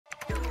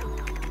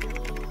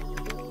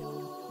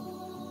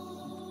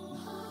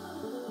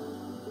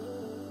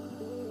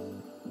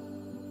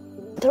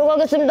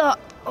들어가겠습니다.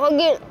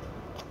 확인.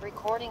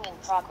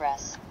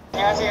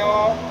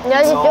 안녕하세요.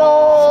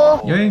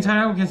 안녕하십시오. 여행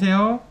잘하고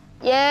계세요?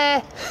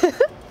 예.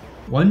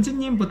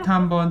 원지님부터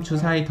한번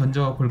주사위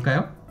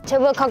던져볼까요?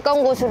 제발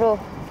가까운 곳으로.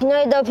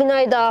 비나이다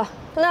비나이다.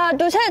 하나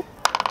둘 셋.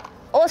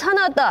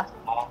 사나왔다.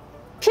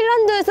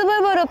 핀란드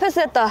서바이벌을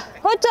패스했다.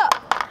 허자.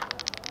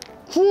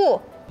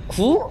 9.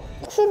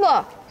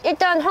 9봐.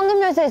 일단 황금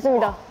열쇠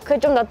있습니다. 그게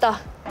좀 낫다.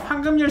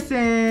 황금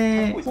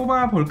열쇠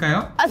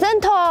뽑아볼까요?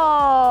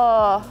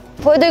 센터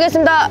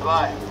보여드리겠습니다.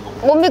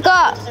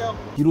 뭡니까?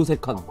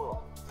 기로세칸.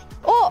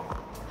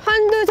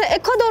 한, 둘, 셋.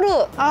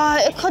 에콰도르.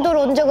 에콰도르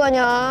언제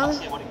가냐.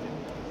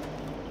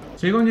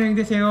 즐거운 여행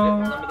되세요.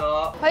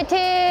 감사합니다.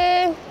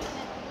 화이팅.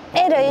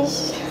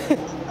 에라이씨.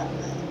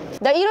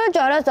 나 이럴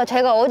줄 알았어.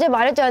 제가 어제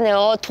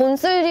말했잖아요. 돈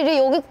쓸 일이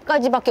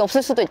여기까지밖에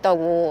없을 수도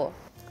있다고.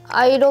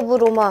 아이러브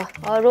로마.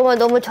 로마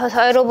너무 좋아서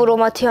아이러브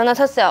로마 티 하나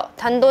샀어요.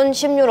 단돈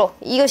 10유로.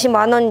 이것이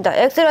 10,000원이다.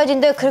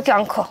 엑스라지인데 그렇게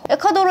안 커.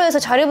 에콰도르에서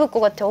잘 입을 것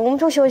같아.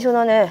 엄청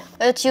시원시원하네.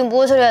 지금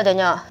무엇을 해야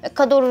되냐.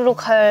 에콰도르로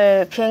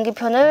갈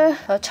비행기편을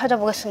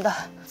찾아보겠습니다.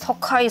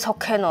 석하이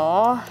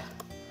석해너.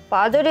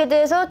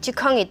 마드리드에서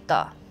직항이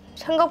있다.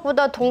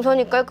 생각보다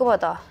동선이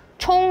깔끔하다.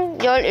 총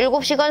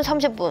 17시간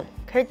 30분.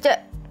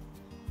 결제.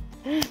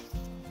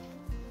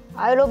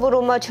 아이러브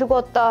로마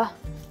즐거웠다.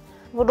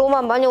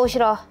 로마 많이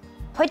오시라.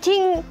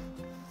 화이팅!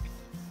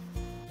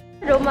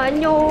 로마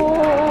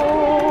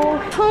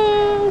안녕.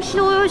 총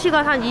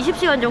소요시간 한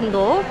 20시간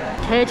정도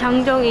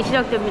재장정이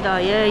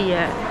시작됩니다.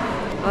 예.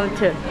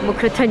 아무튼 뭐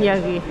그렇단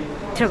이야기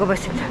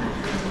들어가봤습니다.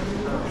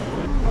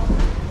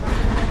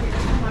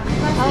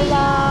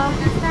 할라.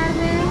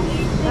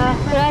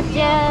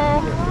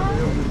 그라지아.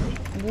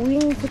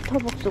 무인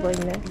스타벅스가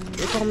있네.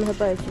 이거 한번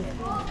해봐야지.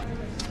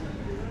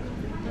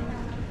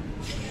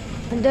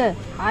 근데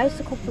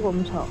아이스 커피가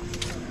엄청.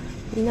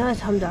 이 나라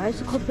사람들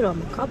아이스 커피를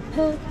하면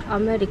카페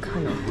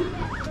아메리카노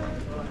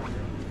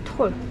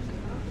톨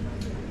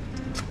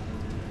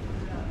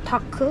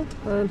다크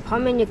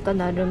밤이니까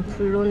나름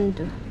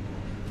블론드.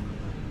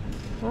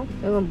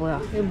 이건 뭐야?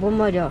 이거 뭔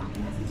말이야?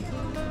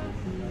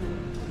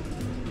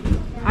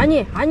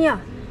 아니야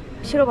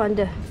시럽 안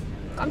돼.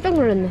 깜짝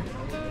놀랐네.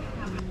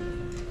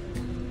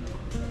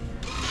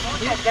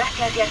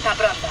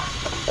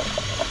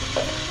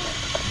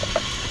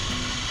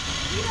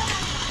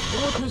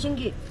 오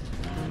대신기.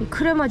 이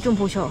크레마 좀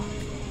보셔.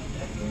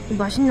 이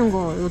맛있는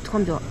거 이거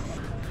어떡하면 좋아.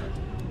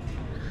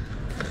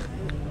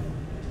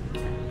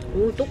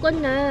 오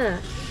똑같네.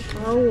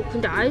 아우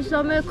근데 아이스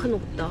아메리카노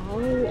없다.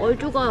 아우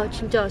얼주가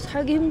진짜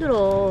살기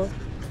힘들어.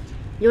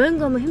 여행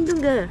가면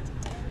힘든 게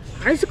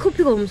아이스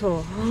커피가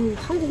없어. 아우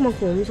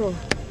한국만큼 없어.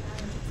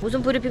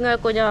 무슨 브리핑 할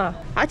거냐.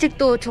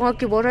 아직도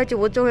정확히 뭘 할지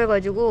못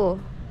정해가지고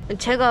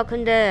제가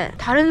근데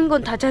다른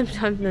건 다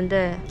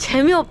참는데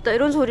재미없다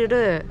이런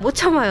소리를 못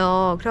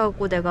참아요.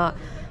 그래갖고 내가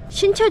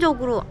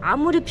신체적으로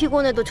아무리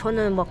피곤해도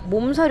저는 막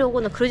몸살이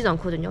오거나 그러진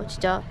않거든요.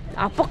 진짜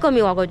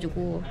압박감이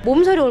와가지고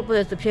몸살이 올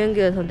뻔했어.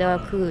 비행기에서.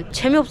 내가 그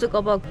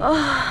재미없을까봐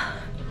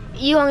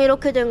이왕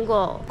이렇게 된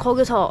거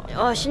거기서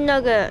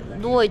신나게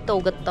누워있다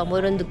오겠다 뭐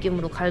이런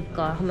느낌으로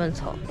갈까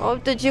하면서.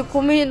 아무튼 지금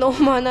고민이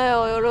너무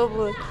많아요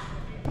여러분.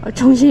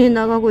 정신이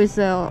나가고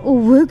있어요.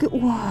 왜 이렇게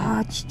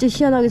와 진짜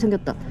희한하게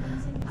생겼다.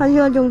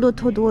 1시간 정도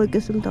더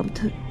누워있겠습니다.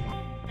 아무튼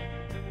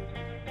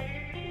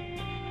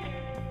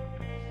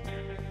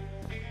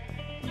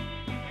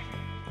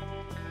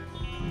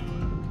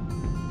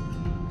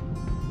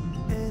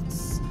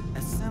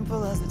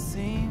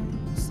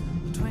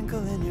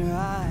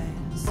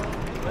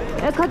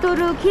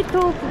에콰도르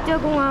키토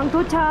국제공항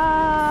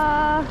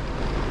도착.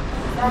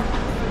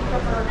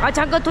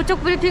 잠깐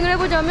도착 브리핑을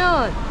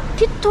해보자면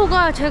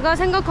키토가 제가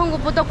생각한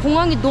것보다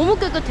공항이 너무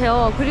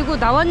깨끗해요. 그리고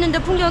나왔는데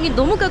풍경이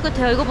너무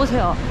깨끗해요. 이거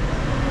보세요.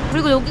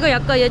 그리고 여기가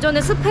약간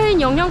예전에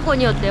스페인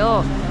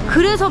영향권이었대요.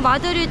 그래서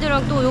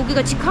마드리드랑 또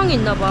여기가 직항이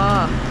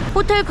있나봐.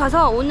 호텔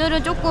가서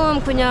오늘은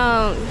조금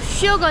그냥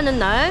쉬어가는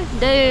날,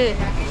 내일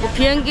뭐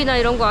비행기나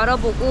이런 거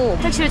알아보고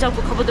택시를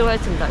잡고 가보도록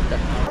하겠습니다. 일단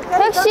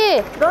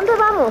택시. ¿Dónde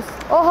vamos?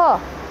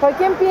 For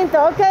quién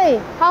pinta?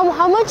 Okay.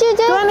 How much is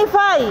it?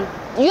 25.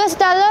 US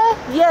dollar?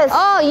 Yes.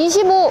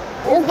 25.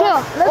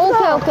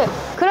 오케이.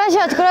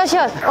 그라시아스.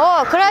 그라시아스.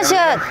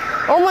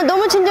 어머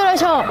너무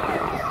친절하셔.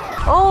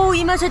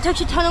 이 맛에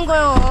택시 타는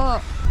거요.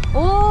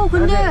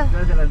 근데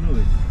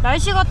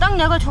날씨가 딱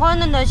내가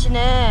좋아하는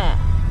날씨네.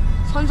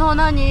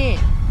 선선하니.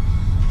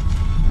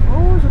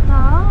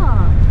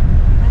 좋다.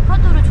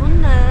 에콰도르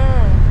좋네.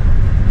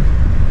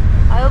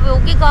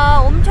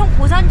 여기가 엄청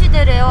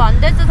고산지대래요.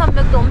 안데스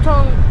산맥도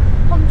엄청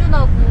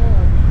험준하고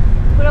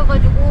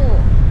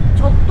그래가지고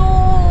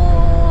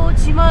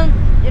적도지만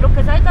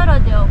이렇게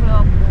쌀쌀하대요.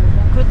 그래갖고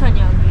뭐 그렇단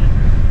이야기.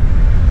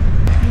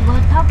 이거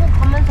타고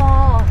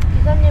가면서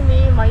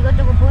기사님이 막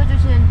이것저것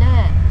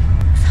보여주시는데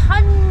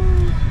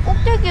산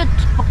꼭대기에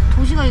막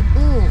도시가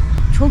있고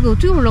저기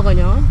어떻게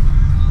올라가냐?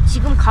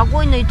 지금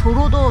가고 있는 이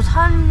도로도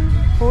산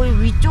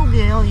거의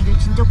위쪽이에요. 이게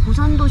진짜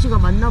고산 도시가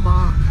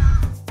맞나봐.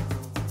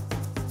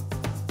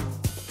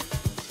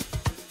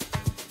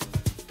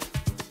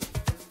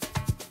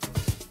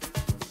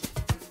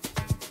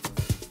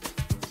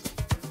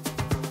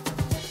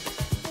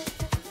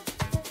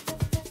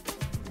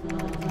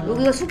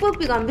 여기가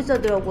숙박비가 안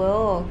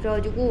비싸더라고요.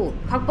 그래가지고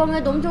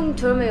각방에도 엄청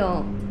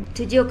저렴해요.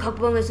 드디어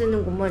각방에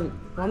쓰는 곳만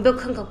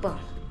완벽한 각방.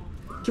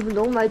 기분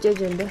너무 많이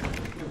째지는데.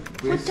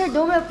 호텔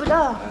너무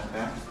예쁘다.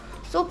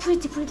 So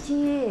pretty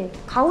pretty.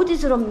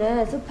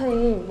 가우디스럽네.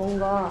 스페인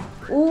뭔가.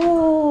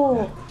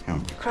 오.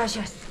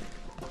 크라시아스.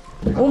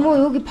 어머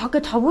여기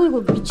밖에 다 보이고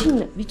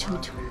미치네. 미쳐.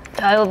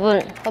 자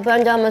여러분 커피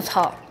한잔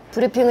하면서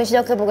브리핑을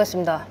시작해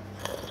보겠습니다.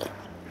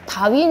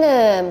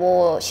 다윈의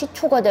뭐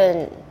시초가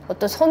된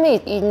어떤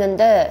섬이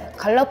있는데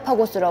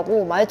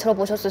갈라파고스라고 많이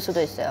들어보셨을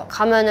수도 있어요.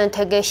 가면은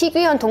되게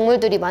희귀한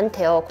동물들이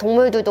많대요.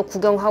 동물들도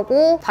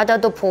구경하고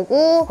바다도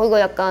보고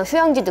거기가 약간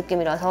휴양지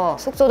느낌이라서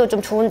숙소도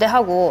좀 좋은데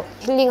하고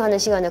힐링하는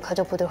시간을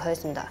가져보도록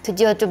하겠습니다.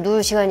 드디어 좀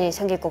누울 시간이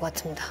생길 것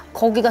같습니다.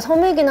 거기가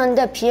섬이긴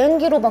한데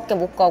비행기로밖에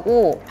못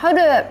가고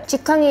하루에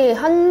직항이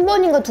한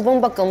번인가 두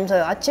번밖에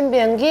없어요. 아침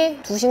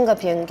비행기, 2시인가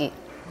비행기.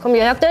 그럼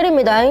예약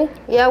때립니다.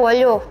 예약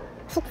완료.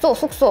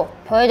 숙소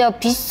저희가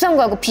비싼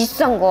거 알고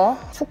비싼 거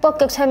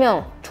숙박객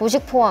 3명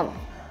조식 포함.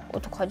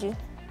 어떡하지?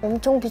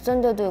 엄청 비싼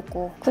데도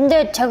있고.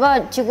 근데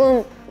제가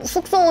지금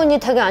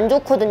숙소운이 되게 안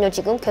좋거든요.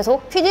 지금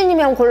계속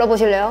피디님이 한번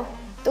골라보실래요?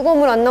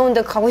 뜨거운 물 안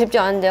나오는데 가고 싶지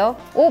않은데요.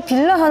 오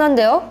빌라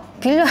하나인데요?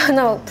 빌라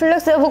하나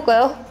플렉스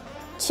해볼까요?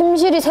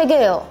 침실이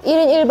 3개예요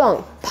 1인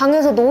 1방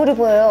방에서 노을이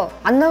보여요.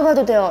 안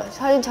나가도 돼요.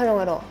 사진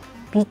촬영하러.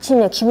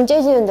 미치네. 기분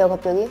째지는데요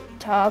갑자기.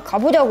 자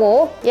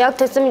가보자고.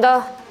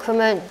 예약됐습니다.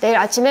 그러면 내일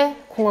아침에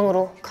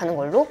공항으로 가는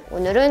걸로.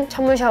 오늘은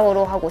찬물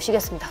샤워로 하고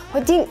쉬겠습니다.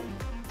 화이팅!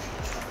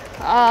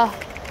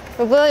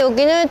 여러분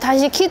여기는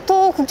다시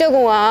키토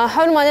국제공항.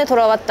 하루 만에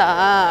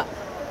돌아왔다.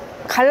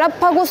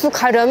 갈라파고스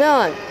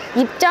가려면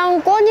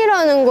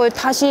입장권이라는 걸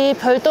다시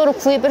별도로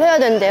구입을 해야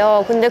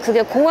된대요. 근데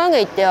그게 공항에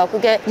있대요.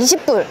 그게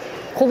 20불.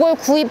 그걸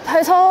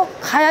구입해서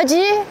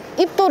가야지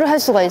입도를 할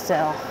수가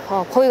있어요.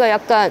 거기가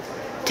약간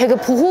되게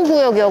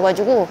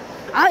보호구역이어가지고.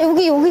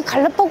 여기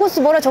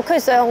갈라파고스 뭐라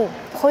적혀있어요.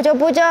 어디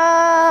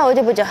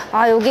보자.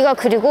 여기가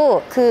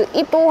그리고 그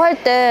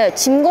입도할 때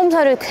짐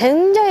검사를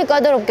굉장히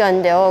까다롭게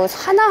한대요.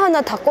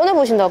 하나하나 다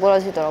꺼내보신다고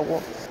하시더라고.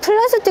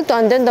 플라스틱도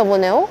안 된다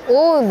보네요.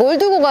 뭘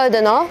들고 가야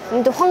되나?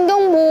 아무튼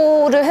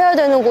환경보호를 해야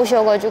되는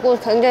곳이어가지고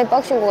굉장히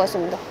빡신 것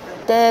같습니다.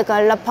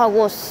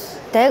 갈라파고스.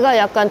 내가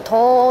약간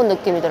더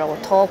느낌이더라고.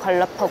 더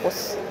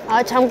갈라파고스.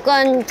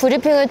 잠깐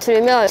브리핑을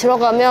드리면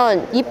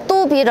들어가면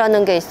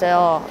입도비라는 게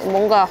있어요.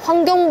 뭔가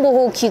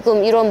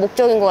환경보호기금 이런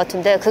목적인 것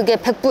같은데 그게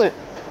 100불.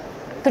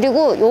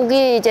 그리고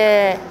여기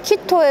이제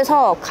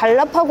키토에서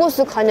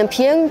갈라파고스 가는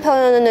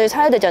비행편을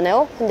사야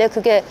되잖아요. 근데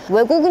그게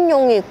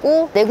외국인용이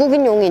있고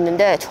내국인용이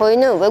있는데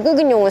저희는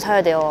외국인용을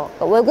사야 돼요.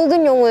 그러니까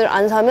외국인용을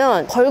안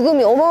사면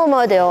벌금이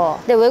어마어마하대요.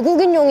 근데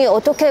외국인용이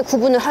어떻게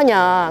구분을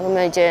하냐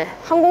그러면 이제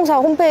항공사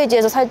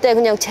홈페이지에서 살 때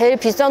그냥 제일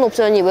비싼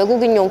옵션이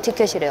외국인용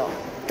티켓이래요.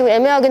 좀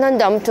애매하긴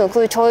한데 아무튼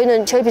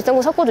저희는 제일 비싼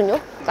거 샀거든요.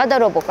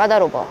 까다로워.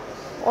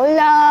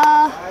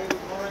 올라.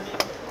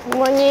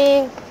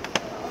 굿모닝.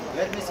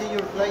 Let me see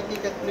your flight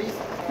ticket, please.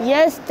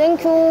 Yes,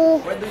 thank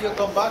you. When do you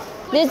come back?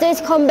 This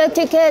is comeback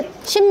ticket.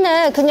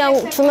 쉽네.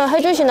 그냥 주면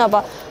해주시나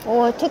봐.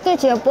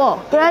 티켓이 예뻐.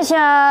 Gracias.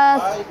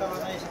 Bye, have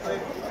a nice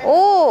trip.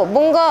 오,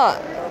 뭔가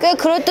꽤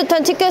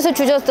그럴듯한 티켓을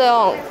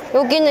주셨어요.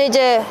 여기는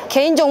이제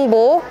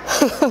개인정보.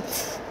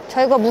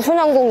 저희가 무슨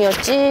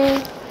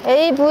항공이었지?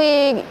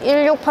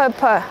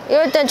 AV1688.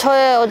 이럴 땐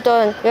저의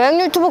어떤 여행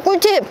유튜버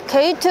꿀팁!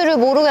 게이트를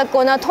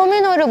모르겠거나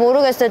터미널을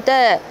모르겠을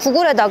때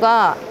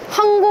구글에다가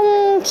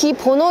항공기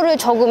번호를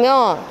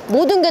적으면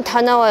모든 게 다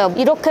나와요.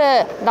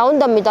 이렇게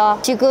나온답니다.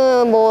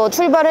 지금 뭐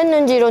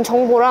출발했는지 이런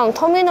정보랑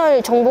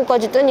터미널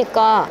정보까지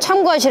뜨니까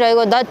참고하시라.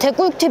 이거 나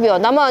대꿀팁이요.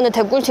 나만 아는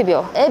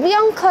대꿀팁이요.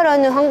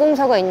 에비앙카라는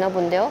항공사가 있나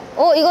본데요.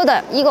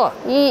 이거다.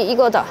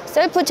 이거다.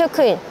 셀프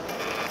체크인.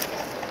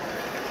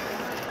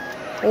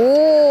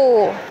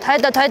 오, 다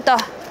했다.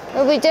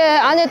 여러분 이제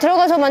안에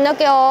들어가서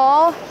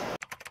만날게요.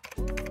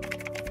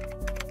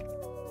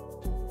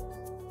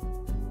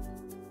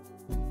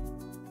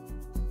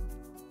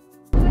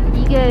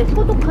 이게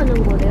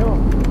소독하는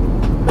거래요.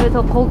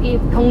 그래서 거기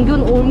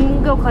병균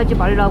옮겨가지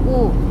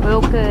말라고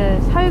이렇게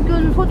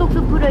살균 소독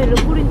스프레이를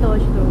뿌린다고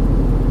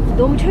하시더라고요.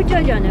 너무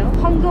철저하지 않아요?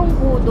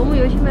 환경보호 너무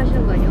열심히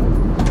하시는 거 아니에요?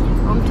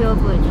 아무튼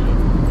여러분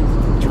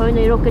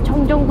저희는 이렇게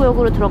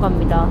청정구역으로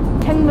들어갑니다.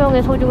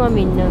 생명의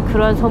소중함이 있는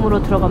그러한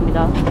섬으로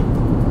들어갑니다.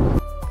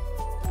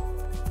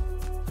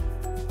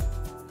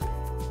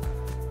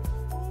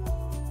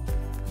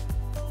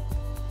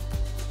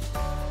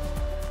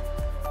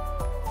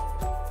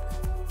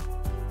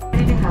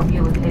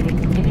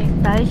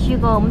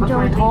 날씨가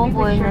엄청 더워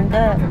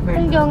보이는데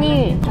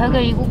풍경이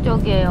되게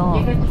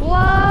이국적이에요.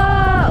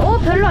 우와,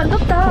 별로 안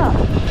덥다.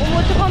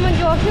 어떡하면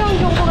좋아. 휴양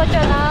정보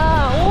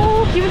같잖아.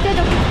 기분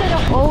째져.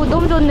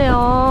 너무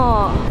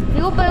좋네요.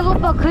 이것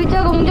봐.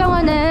 글자가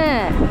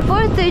웅장하네.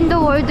 First in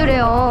the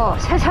world래요.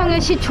 세상의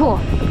시초.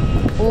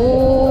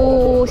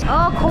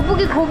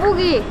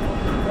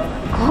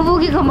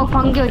 거북이가 막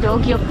반겨져.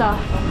 귀엽다.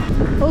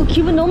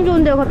 기분 너무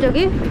좋은데요,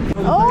 갑자기?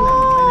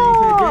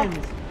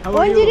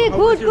 원질이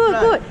굿.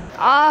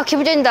 아,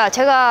 기분 찐다.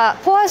 제가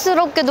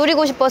호화스럽게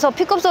누리고 싶어서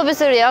픽업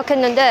서비스를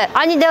예약했는데,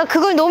 아니 내가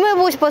그걸 너무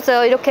해보고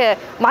싶었어요. 이렇게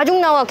마중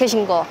나와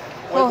계신 거.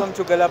 Welcome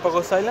to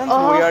Galapagos Islands.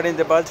 Uh-huh. We are in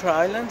the Baltra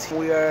Islands.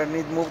 We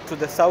need to move to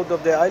the south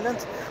of the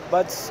island,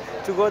 but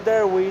to go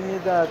there we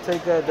need to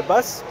take the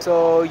bus.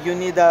 So you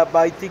need to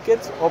buy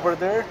tickets over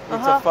there.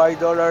 It's a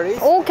 $5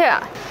 each. 오케이.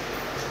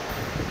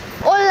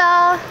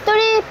 Hola,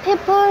 3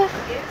 people.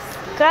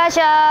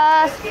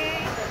 Gracias.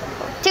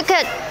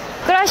 티켓.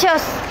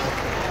 Gracias.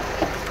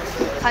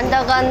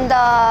 간다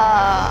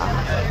간다.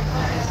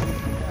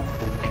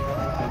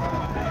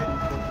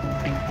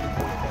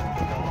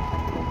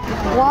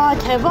 와,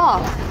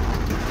 대박.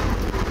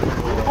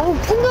 어우,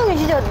 풍경이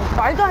진짜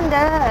말도 안 돼.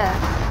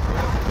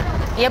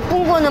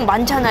 예쁜 거는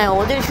많잖아요.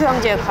 어딜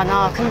휴양지에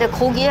가나. 근데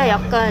거기에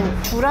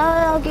약간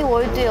주라기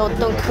월드의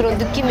어떤 그런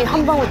느낌이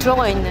한 방울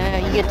들어가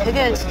있네. 이게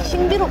되게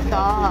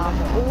신비롭다.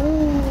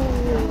 오.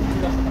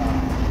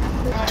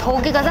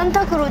 저기가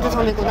산타크루즈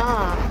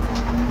섬이구나.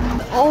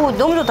 어우,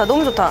 너무 좋다,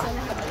 너무 좋다.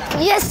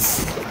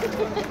 예스!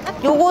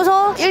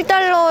 요거서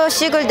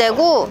 1달러씩을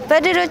내고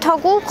페리를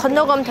타고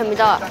건너가면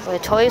됩니다.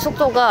 저희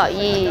숙소가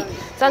이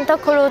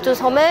산타크루즈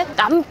섬의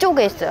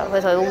남쪽에 있어요.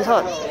 그래서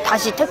여기서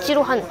다시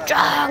택시로 한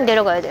쫙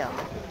내려가야 돼요.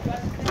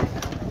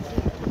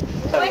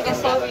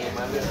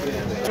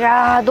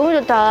 야, 너무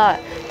좋다.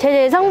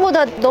 제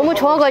예상보다 너무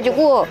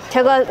좋아가지고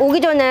제가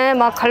오기 전에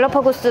막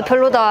갈라파고스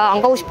별로다,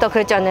 안 가고 싶다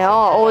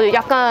그랬잖아요.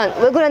 약간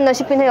왜 그랬나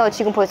싶긴 해요.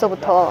 지금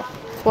벌써부터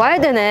와야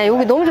되네.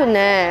 여기 너무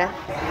좋네.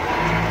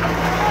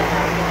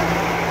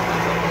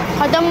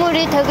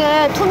 바닷물이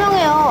되게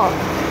투명해요.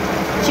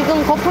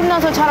 지금 거품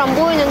나서 잘 안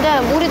보이는데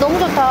물이 너무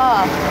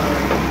좋다.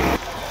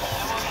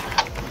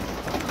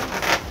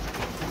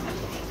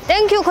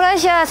 땡큐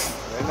그라시아스.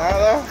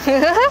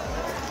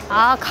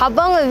 아,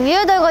 가방을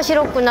위에다가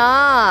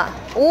실었구나.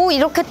 오,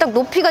 이렇게 딱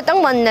높이가 딱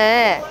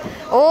맞네.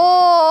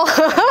 오.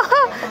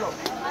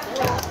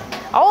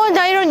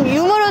 나 이런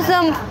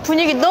유머러스한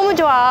분위기 너무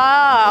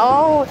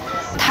좋아.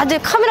 다들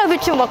카메라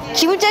비추고 막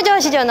기분 째져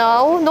하시잖아.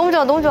 너무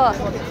좋아, 너무 좋아.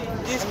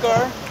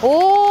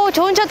 오,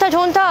 좋은 차 타,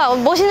 좋은 차.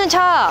 멋있는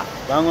차.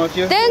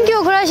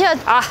 땡큐 그라시아.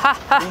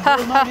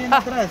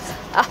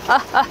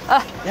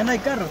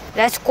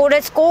 Let's go,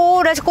 let's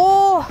go, let's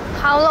go.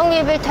 How long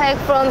it will take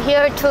from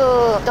here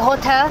to the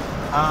hotel?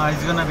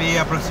 It's gonna be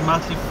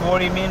approximately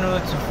 40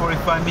 minutes,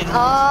 45 minutes,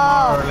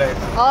 more or less.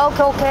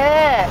 Okay,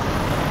 okay.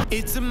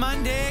 It's a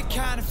Monday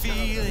kind of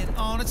feeling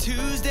on a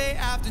Tuesday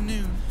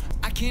afternoon.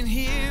 I can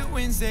hear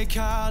Wednesday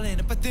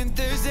calling, but then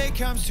Thursday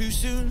comes too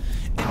soon.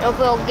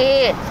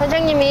 여기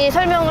선생님이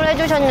설명을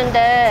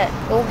해주셨는데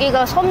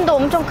여기가 섬도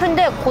엄청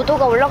큰데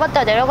고도가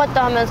올라갔다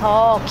내려갔다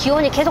하면서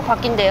기온이 계속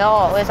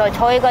바뀐대요. 그래서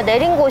저희가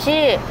내린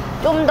곳이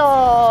좀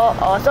더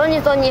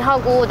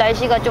써니하고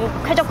날씨가 좀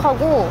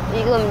쾌적하고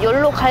지금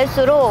여기로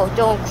갈수록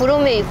좀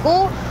구름이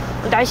있고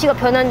날씨가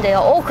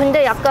변한대요.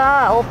 근데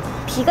약간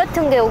비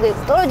같은 게 여기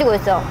떨어지고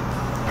있어.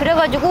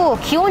 그래가지고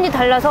기온이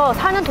달라서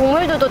사는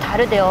동물들도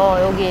다르대요.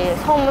 여기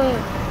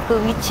섬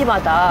그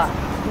위치마다.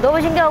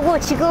 너무 신기하고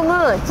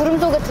지금은 구름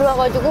속에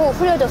들어와가지고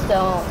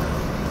흐려졌어요.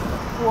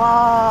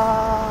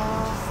 와,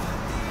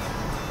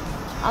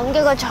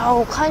 안개가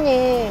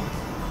자욱하니.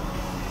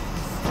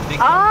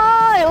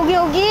 아, 여기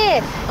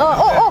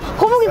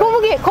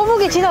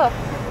거북이 지나.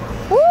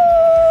 오,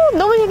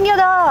 너무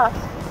신기하다.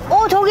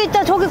 저기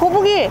있다. 저기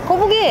거북이.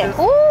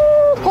 오,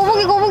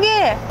 거북이.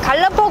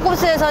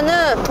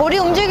 갈라파고스에서는 돌이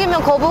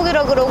움직이면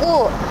거북이라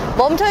그러고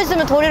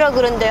멈춰있으면 돌이라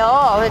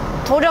그런대요.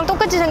 돌이랑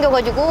똑같이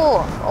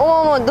생겨가지고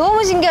어머,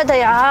 너무 신기하다.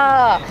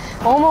 야,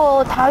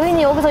 어머,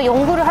 다윈이 여기서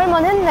연구를 할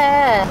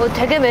만했네.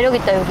 되게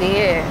매력있다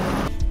여기.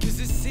 Cause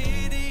the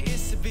city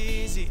is so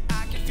busy,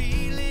 I can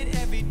feel it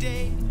every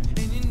day.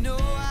 And you know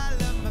I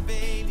love my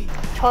baby.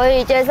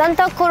 저희 이제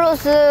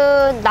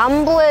산타크루스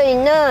남부에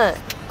있는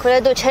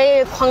그래도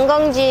제일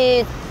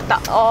관광지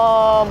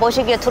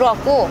머시기에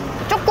들어왔고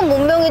조금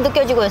문명이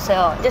느껴지고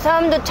있어요. 이제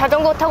사람들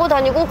자전거 타고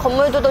다니고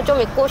건물들도 좀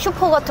있고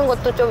슈퍼 같은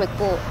것도 좀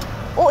있고.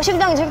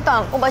 식당.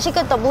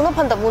 맛있겠다. 문어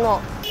판다, 문어.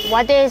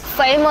 What is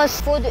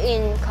famous food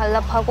in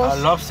Galapagos?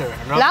 Lobster.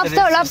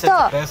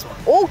 랍스터.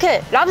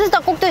 오케이.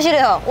 랍스터 꼭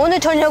드시래요. 오늘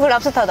저녁은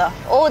랍스터다.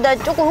 나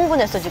조금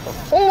흥분했어 지금.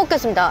 꼭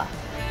먹겠습니다.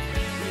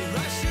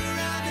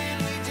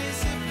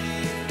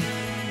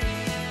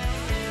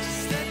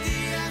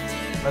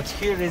 But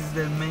here is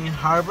the main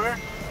harbor.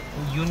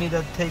 You need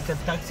to take a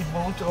taxi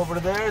boat over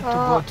there to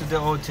go to the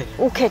hotel.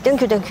 오케이,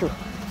 땡큐.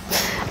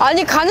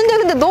 아니, 가는데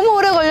근데 너무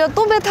오래 걸려.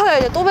 또 배 타야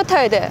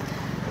돼.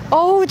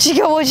 어우,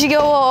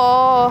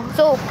 지겨워.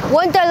 So,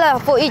 $1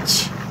 for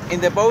each.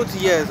 In the boat,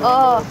 yes.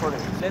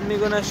 Let me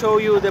gonna show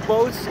you the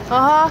boats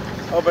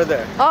over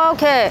there.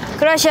 오케이.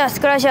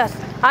 Gracias.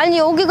 아니,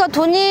 여기가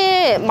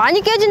돈이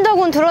많이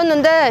깨진다고는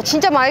들었는데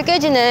진짜 많이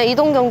깨지네,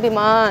 이동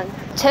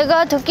경비만.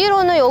 제가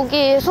듣기로는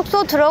여기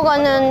숙소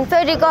들어가는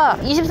페리가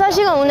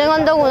 24시간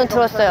운행한다고는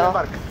들었어요.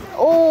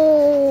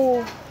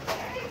 오,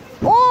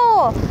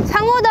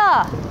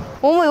 상어다.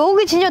 어머,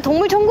 여기 진짜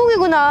동물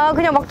천국이구나.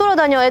 그냥 막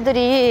돌아다녀,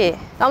 애들이.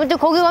 아무튼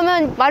거기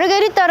가면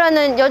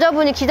마르게리따라는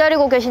여자분이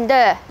기다리고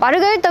계신데,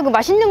 마르게리따 그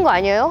맛있는 거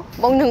아니에요?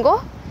 먹는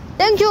거?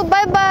 땡큐,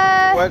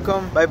 바이바이.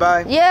 Welcome. Bye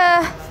bye. 예.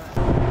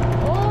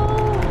 오,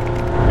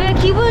 그래,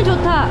 기분이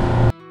좋다.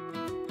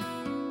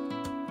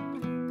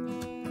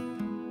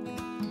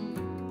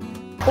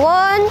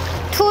 원,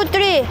 투,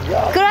 쓰리.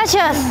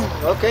 그라시아스.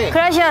 Okay.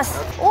 그라시아스.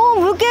 오,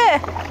 물개.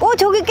 오,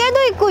 저기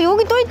깨도 있고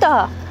여기 또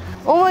있다.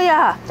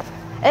 어머야,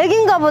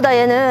 애긴가 보다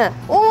얘는.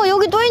 어머,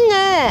 여기 또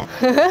있네.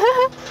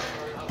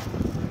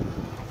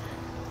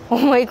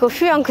 어머, 이거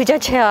휴양 그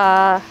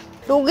자체야.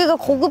 여기가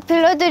고급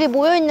빌라들이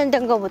모여있는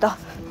데인가 보다.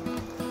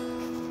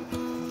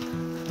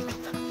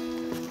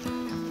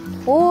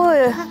 오,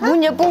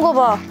 문 예쁜 거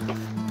봐.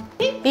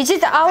 Is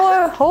it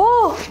our?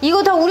 오,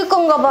 이거 다 우리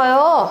건가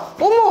봐요.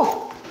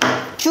 어머,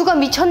 뷰가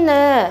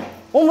미쳤네.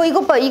 어머,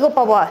 이것 봐, 이것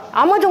봐봐.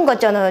 아마존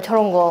같잖아요,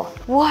 저런 거.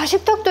 와,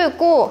 식탁도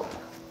있고,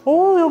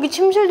 오, 여기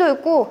침실도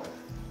있고,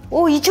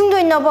 오, 2층도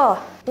있나 봐.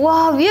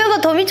 와,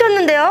 위에가 더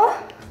미쳤는데요?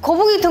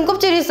 거북이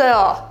등껍질이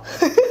있어요.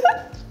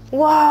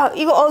 와,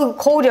 이거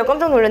거울이야.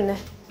 깜짝 놀랐네.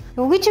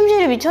 여기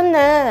침실이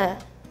미쳤네.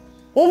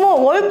 어머,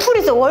 월풀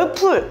있어,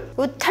 월풀.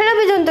 여기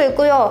텔레비전도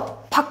있고요.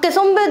 밖에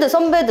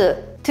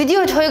선베드.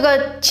 드디어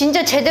저희가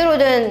진짜 제대로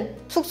된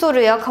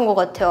숙소를 예약한 것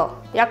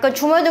같아요. 약간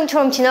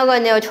주말등처럼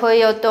지나가네요.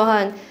 저희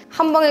어떠한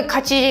한 방에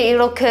같이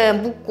이렇게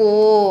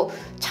묵고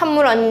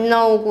찬물 안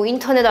나오고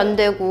인터넷 안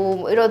되고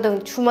뭐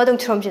이러던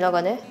주말등처럼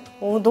지나가네.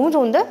 오, 너무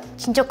좋은데?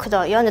 진짜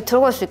크다. 이 안에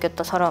들어갈 수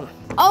있겠다, 사람.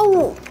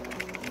 아우!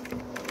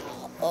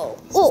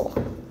 오!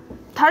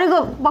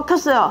 다리가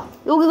막혔어요.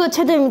 여기가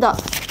최대입니다.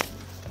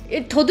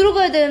 더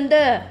들어가야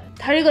되는데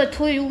다리가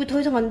여기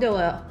더 이상 안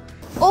들어가요.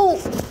 오!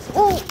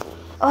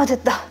 아,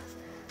 됐다.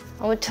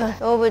 아무튼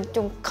여러분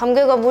좀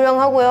감개가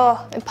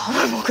무량하고요.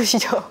 밥을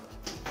먹으시죠.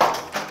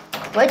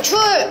 외출!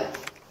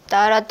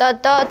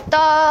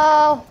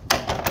 따라따따따.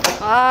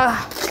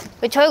 아,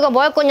 저희가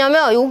뭐 할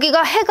거냐면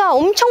여기가 해가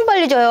엄청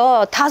빨리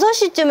져요.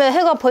 5시쯤에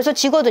해가 벌써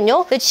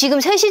지거든요. 근데 지금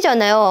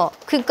 3시잖아요.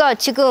 그러니까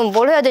지금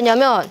뭘 해야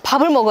되냐면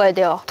밥을 먹어야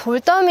돼요.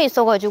 돌담이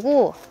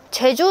있어가지고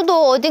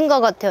제주도 어딘가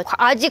같아요.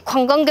 아직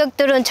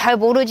관광객들은 잘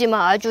모르지만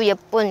아주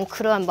예쁜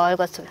그러한 마을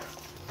같아요.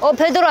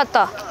 배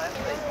들어왔다.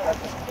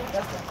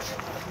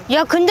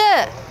 야, 근데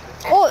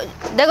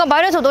내가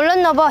말해서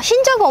놀랐나봐.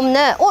 흰자가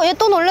없네. 얘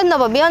또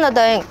놀랬나봐.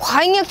 미안하다잉.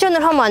 과잉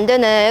액션을 하면 안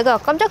되네. 애가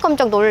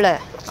깜짝깜짝 놀래.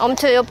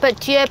 아무튼 옆에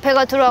뒤에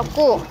배가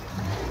들어왔고.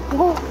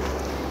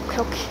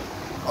 그렇게.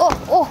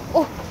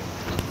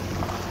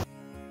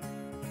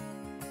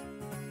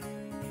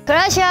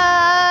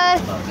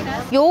 그라시아스.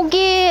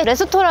 여기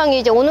레스토랑이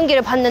이제 오는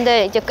길에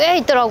봤는데 이제 꽤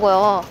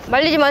있더라고요.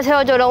 말리지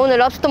마세요. 저랑 오늘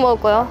랍스터 먹을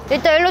거예요.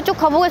 일단 일로 쭉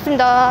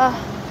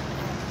가보겠습니다.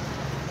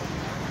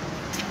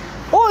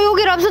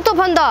 여기 랍스터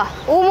판다.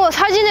 어머,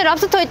 사진에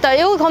랍스터 있다.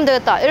 여기 가면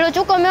되겠다. 일로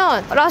쭉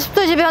가면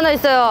랍스터 집이 하나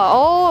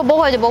있어요.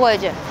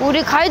 먹어야지.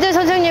 우리 가이드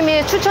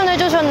선생님이 추천해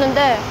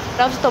주셨는데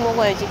랍스터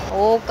먹어야지.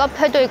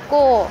 카페도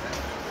있고.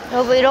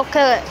 여기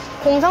이렇게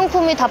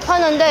공상품이 다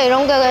파는데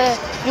이런 게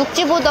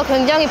육지보다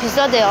굉장히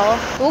비싸대요.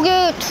 여기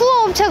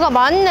투어 업체가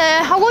많네.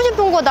 하고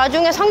싶은 거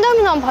나중에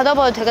상담이나 한번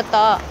받아봐도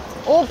되겠다.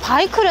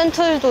 바이크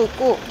렌털도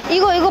있고.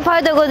 이거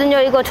봐야 되거든요.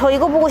 저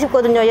이거 보고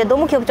싶거든요. 얘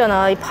너무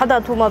귀엽잖아. 이 바다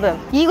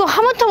도마뱀. 이거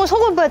하마터면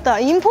속을 뻔했다.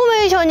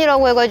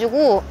 인포메이션이라고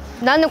해가지고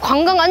나는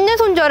관광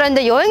안내소인 줄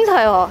알았는데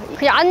여행사요.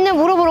 그냥 안내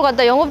물어보러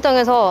갔다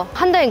영업당해서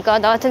한다니까,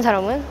 나 같은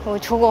사람은.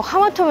 저거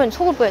하마터면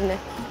속을 뻔했네.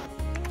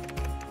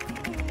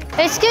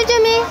 Excuse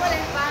me,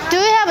 do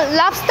you have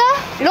lobster?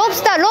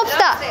 Lobster.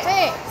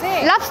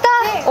 Lobster?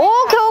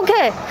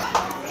 오케이.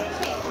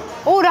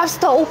 오,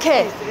 랍스터,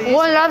 오케이.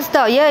 원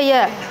랍스터,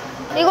 예.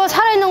 이거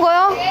살아있는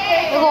거요?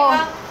 이거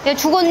얘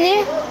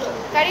죽었니?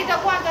 Carito,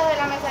 ¿cuántos de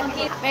la mesa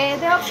aquí?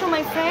 The option,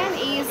 my friend,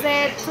 is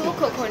two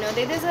coconut.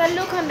 It is a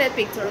look on that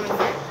picture, my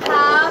friend.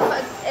 Half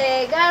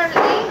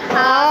garlic,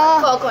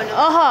 half coconut.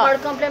 For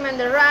complement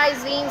the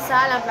rice, beans,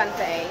 salad, and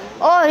plantain.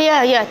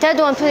 Yeah. That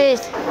one,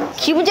 please.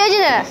 기분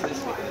째지네.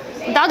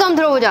 나도 한번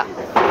들어보자.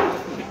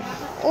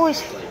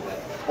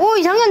 오,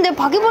 이상한데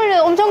바퀴벌레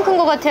엄청 큰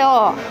것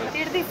같아요.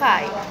 35.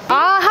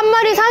 한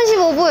마리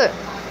 35불.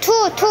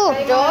 two.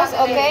 Dos,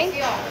 okay.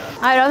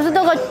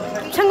 랍스터가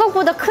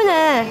생각보다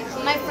크네.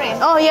 My friend.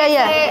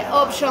 The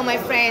option, my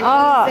friend.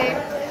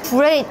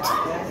 Great.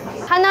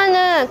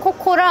 하나는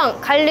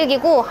코코랑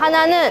갈릭이고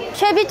하나는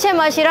쉐비체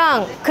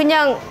맛이랑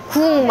그냥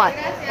구운 맛.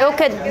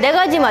 이렇게 네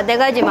가지 맛.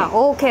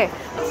 오케이.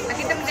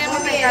 Aquí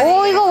tendremos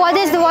이거 what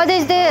is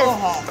this?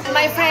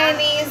 My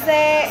friend is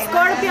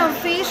scorpion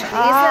fish.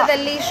 It's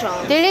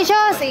delicious.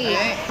 Delicious? Sí.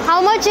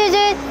 How much is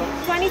it?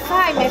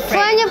 25, my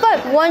friend.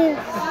 25. One?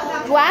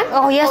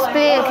 Yes,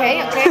 please.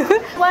 Okay.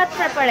 What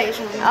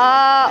preparation?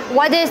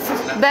 What is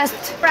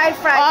best? Fried.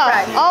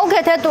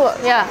 Okay, that too.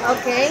 Yeah.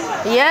 Okay.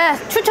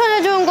 Yes.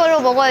 추천해주는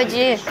걸로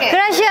먹어야지.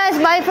 Gracias,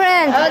 my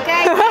friend.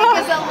 Okay, thank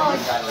you so much.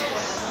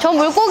 저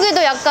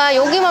물고기도 약간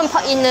여기만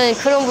있는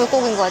그런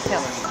물고기인 것 같아요.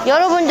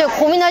 여러분들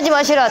고민하지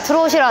마시라.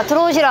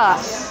 들어오시라.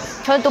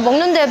 저는 또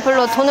먹는데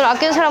별로 돈을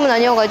아끼는 사람은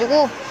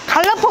아니어가지고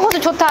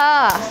갈라파고스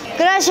좋다.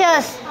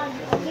 Gracias.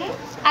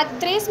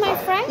 Actriz, my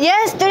friend.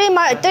 Yes, three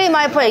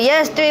my friend.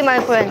 Yes, three my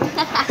friend.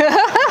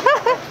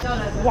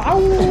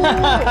 와우.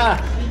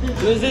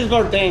 This is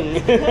for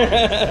 10.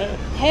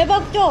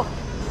 대박죠?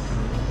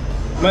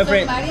 My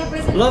friend,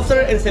 lobster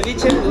and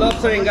ceviche,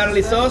 lobster and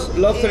garlic sauce,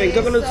 lobster and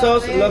coconut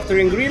sauce, lobster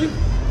and grill,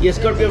 y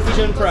scorpion fish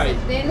and fry.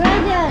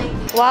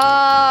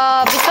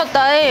 와,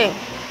 미쳤다.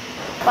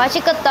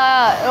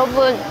 맛있겠다,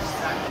 여러분.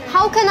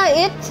 How can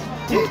I eat?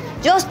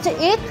 Just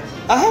eat?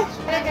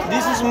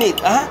 This is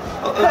meat.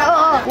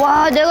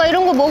 와, 내가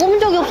이런 거 먹어본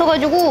적이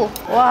없어가지고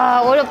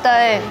와, 어렵다.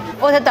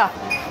 됐다.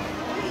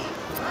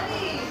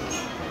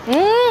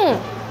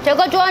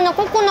 제가 좋아하는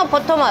코코넛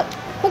버터 맛.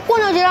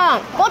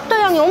 코코넛이랑 버터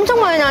향이 엄청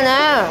많이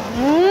나네.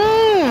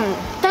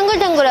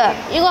 탱글탱글해.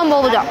 이거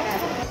한번 먹어보자.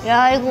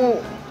 야,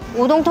 이거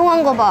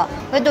오동통한 거 봐.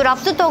 그래도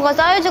랍스터가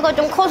사이즈가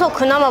좀 커서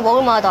그나마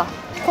먹을만하다.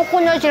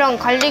 코코넛이랑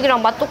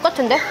갈릭이랑 맛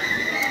똑같은데?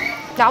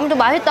 근데 아무튼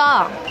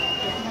맛있다.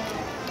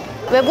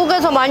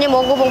 외국에서 많이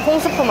먹어본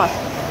콩스프 맛.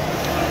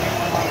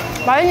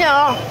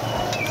 맛있네요.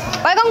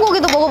 빨간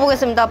고기도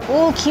먹어보겠습니다.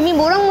 오, 김이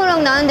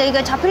모락모락 나는데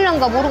이게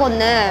잡힐란가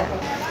모르겠네.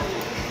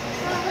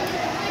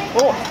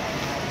 오,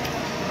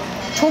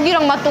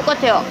 조기랑 맛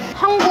똑같아요.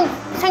 한국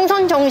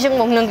생선 정식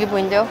먹는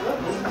기분인데요.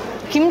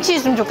 김치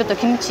있으면 좋겠다,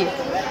 김치.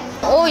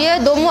 얘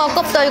너무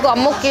아깝다, 이거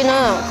안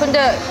먹기는.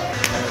 근데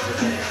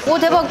오,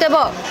 대박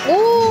대박.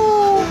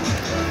 오,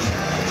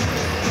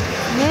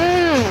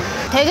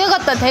 대게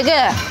같다,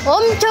 대게.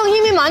 엄청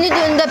힘이 많이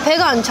드는데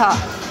배가 안 차.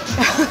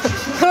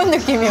 그런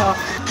느낌이야.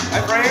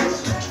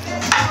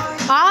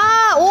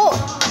 아, 오,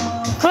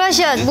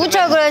 그라시안,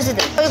 무차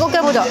그라시드. 이거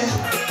깨보자.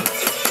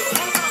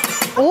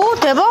 오,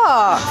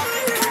 대박.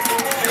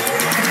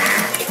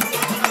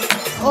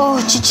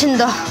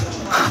 지친다.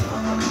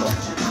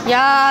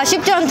 야,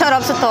 쉽지 않다,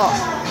 랍스터.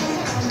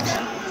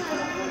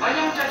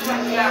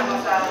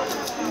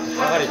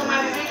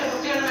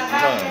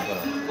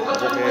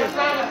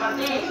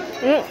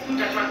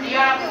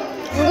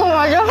 이거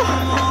맞아?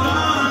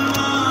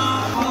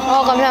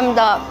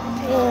 감사합니다.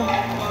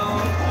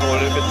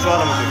 원래 이렇게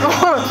추한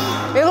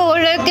음식. 이거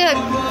원래 이렇게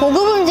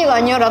고급 음식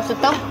아니야,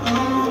 랍스터?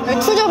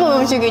 투저급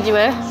음식이지,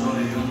 왜?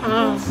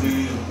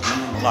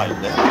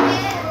 아닌데?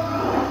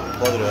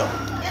 도와드려요?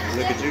 원래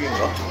이렇게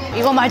질긴가?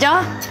 이거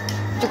맞아?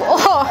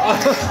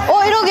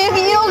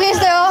 이렇게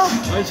있어요.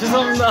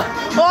 죄송합니다.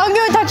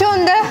 안경이 다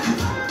튀었는데?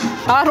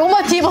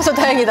 로마 티 입어서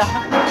다행이다.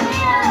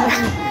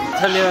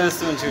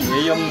 이탈리아였으면 지금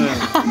예의 없는.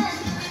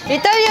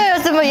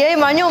 이탈리아였으면 예의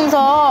많이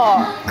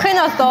없어. 큰일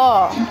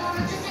났어.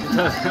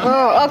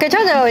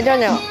 괜찮아요.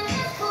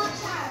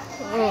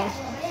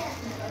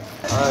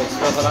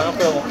 집에서 라면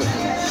끓여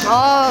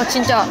먹겠습니다.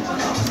 진짜.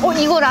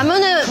 이거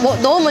라면에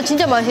넣으면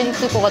진짜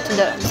맛있을 것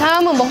같은데.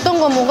 사람은 먹던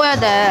거 먹어야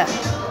돼.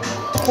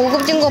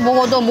 고급진 거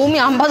먹어도 몸이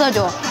안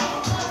받아줘.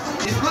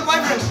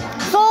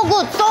 So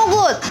good, so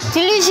good.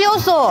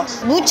 Delicioso.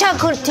 Mucha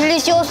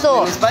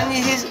delicioso.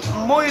 Spanish is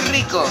muy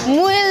rico.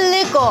 Muy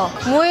rico.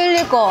 Muy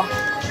rico.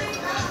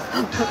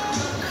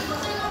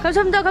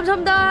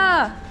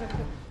 감사합니다.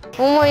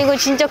 어머, 이거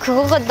진짜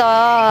그거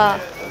같다.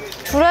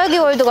 주라기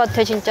월드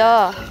같아,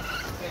 진짜.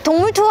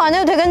 동물 투어 안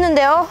해도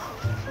되겠는데요?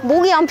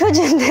 목이 안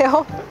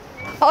펴지는데요?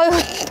 아유,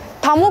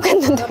 다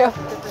먹겠는데요?